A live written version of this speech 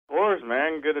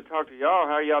man. Good to talk to y'all.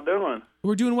 How y'all doing?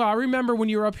 We're doing well. I remember when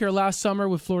you were up here last summer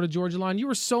with Florida Georgia Line. You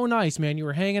were so nice, man. You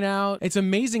were hanging out. It's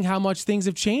amazing how much things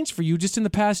have changed for you just in the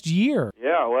past year.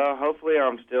 Yeah, well, hopefully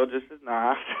I'm still just as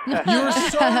nice. You were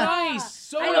so nice.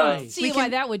 So I don't nice. see why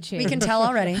that would change. We can tell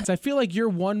already. I feel like you're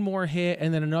one more hit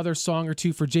and then another song or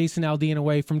two for Jason Aldean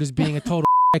away from just being a total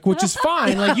which is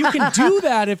fine. Like, you can do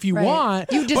that if you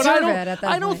want. You deserve but I don't, it at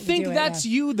that I don't point. think that's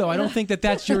you, though. I don't think that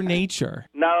that's your nature.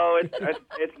 No,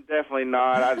 it's definitely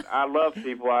not. I love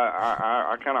people.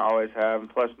 I kind of always have. And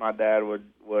plus, my dad would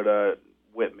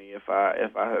whip me if I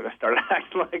started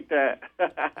acting like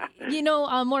that. You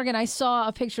know, Morgan, I saw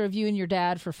a picture of you and your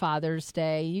dad for Father's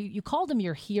Day. You called him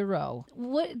your hero.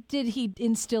 What did he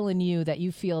instill in you that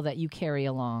you feel that you carry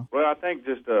along? Well, I think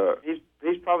just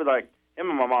he's probably like him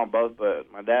and my mom both,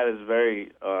 but my dad is a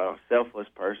very selfless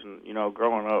person. You know,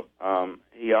 growing up,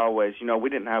 he always, you know, we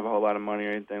didn't have a whole lot of money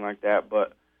or anything like that,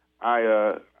 but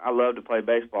I loved to play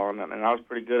baseball, and I was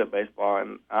pretty good at baseball,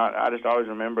 and I just always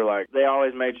remember, like, they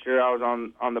always made sure I was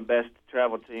on the best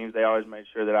travel teams. They always made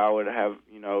sure that I would have,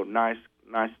 you know, nice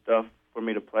stuff for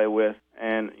me to play with,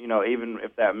 and, you know, even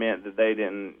if that meant that they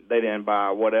didn't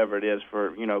buy whatever it is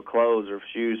for, you know, clothes or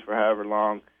shoes for however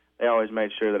long, they always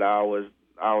made sure that I was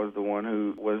the one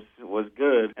who was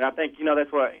good. And I think, you know,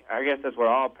 that's what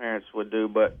all parents would do,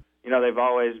 but, you know, they've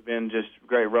always been just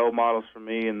great role models for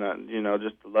me, and you know,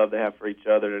 just the love they have for each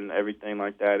other and everything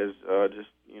like that is just,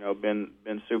 you know, been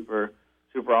super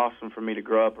awesome for me to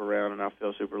grow up around, and I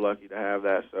feel super lucky to have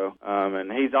that. So,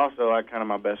 and he's also like kind of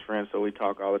my best friend, so we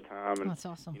talk all the time, and that's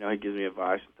awesome. You know, he gives me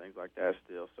advice and things like that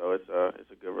still. So it's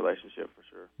a good relationship for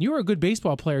sure. You were a good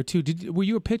baseball player too. Were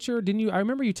you a pitcher? Didn't you? I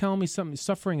remember you telling me something,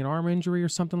 suffering an arm injury or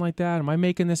something like that. Am I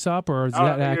making this up, or is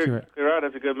that accurate? You're right.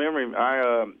 That's a good memory.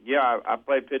 I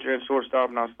played pitcher and shortstop,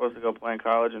 and I was supposed to go play in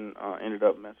college, and ended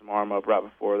up messing my arm up right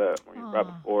before that. Right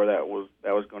before that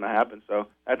was going to happen. So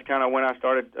that's kind of when I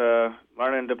started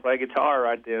learning to play guitar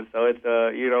right then. So it's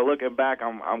you know, looking back,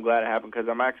 I'm glad it happened, because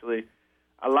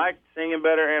I like singing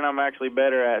better, and I'm actually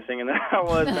better at singing than I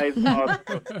was in baseball.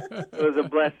 So it was a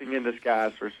blessing in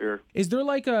disguise for sure. Is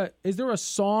there a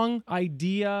song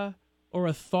idea or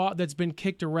a thought that's been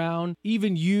kicked around,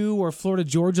 even you or Florida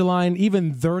Georgia Line,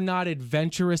 even they're not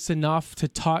adventurous enough to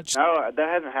touch? No, that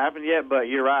hasn't happened yet, but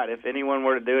you're right. If anyone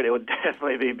were to do it, it would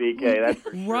definitely be BK. That's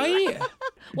for sure. Right?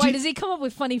 Why, does he come up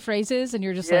with funny phrases and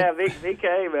you're just like... Yeah,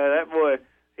 BK, man, that boy,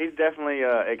 he's definitely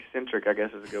eccentric, I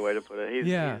guess is a good way to put it.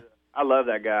 He's I love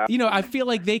that guy. You know, I feel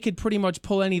like they could pretty much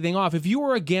pull anything off. If you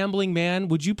were a gambling man,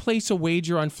 would you place a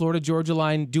wager on Florida Georgia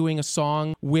Line doing a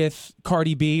song with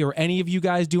Cardi B, or any of you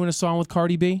guys doing a song with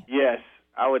Cardi B? Yes,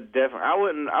 I would definitely.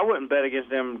 I wouldn't bet against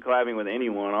them collabing with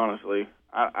anyone, honestly.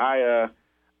 I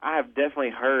have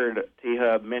definitely heard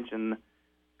T-Hub mention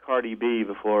Cardi B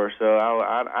before, so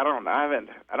I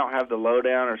don't have the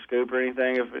lowdown or scoop or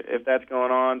anything if that's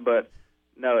going on, but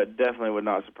no, it definitely would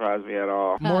not surprise me at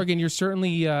all. Morgan, you're certainly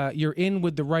you're in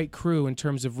with the right crew in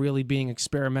terms of really being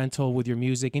experimental with your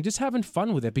music and just having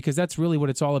fun with it, because that's really what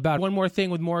it's all about. One more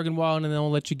thing with Morgan Wallen, and then we'll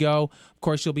let you go. Of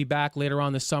course, you'll be back later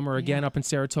on this summer again up in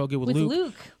Saratoga with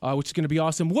Luke. Which is going to be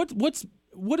awesome.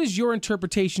 What is your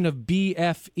interpretation of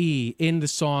BFE in the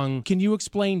song? Can you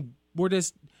explain? We're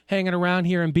just hanging around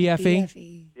here in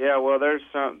BFE. Yeah, well, there's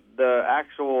the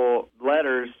actual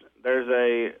letters. There's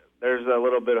a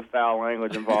little bit of foul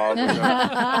language involved. What?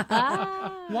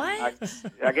 I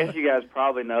guess you guys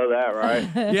probably know that,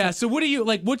 right? Yeah, so what do you,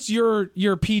 like, what's your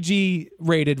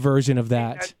PG-rated version of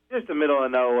that? Just the middle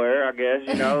of nowhere, I guess.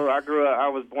 You know, I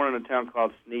was born in a town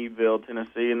called Sneedville,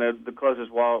 Tennessee, and the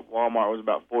closest Walmart was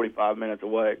about 45 minutes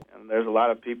away. And there's a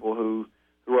lot of people who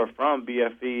are from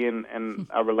BFE, and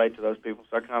I relate to those people.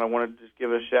 So I kind of wanted to just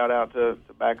give a shout-out to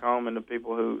back home and the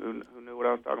people who knew what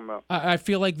I was talking about. I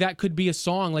feel like that could be a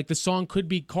song. Like, the song could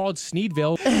be called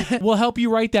Sneedville. We'll help you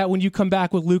write that when you come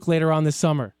back with Luke later on this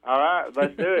summer. All right,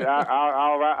 let's do it.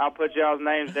 I'll put y'all's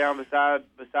names down beside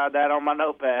that on my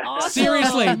notepad. Awesome.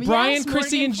 Seriously, Brian,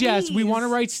 Chrissy, Morgan, and Jess, we want to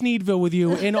write Sneedville with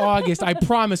you in August. I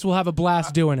promise we'll have a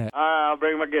blast doing it. All right, I'll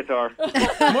bring my guitar.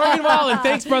 Morgan Wallen,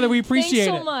 thanks, brother. We appreciate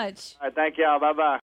it. Thanks so much. All right, thank y'all. Bye-bye.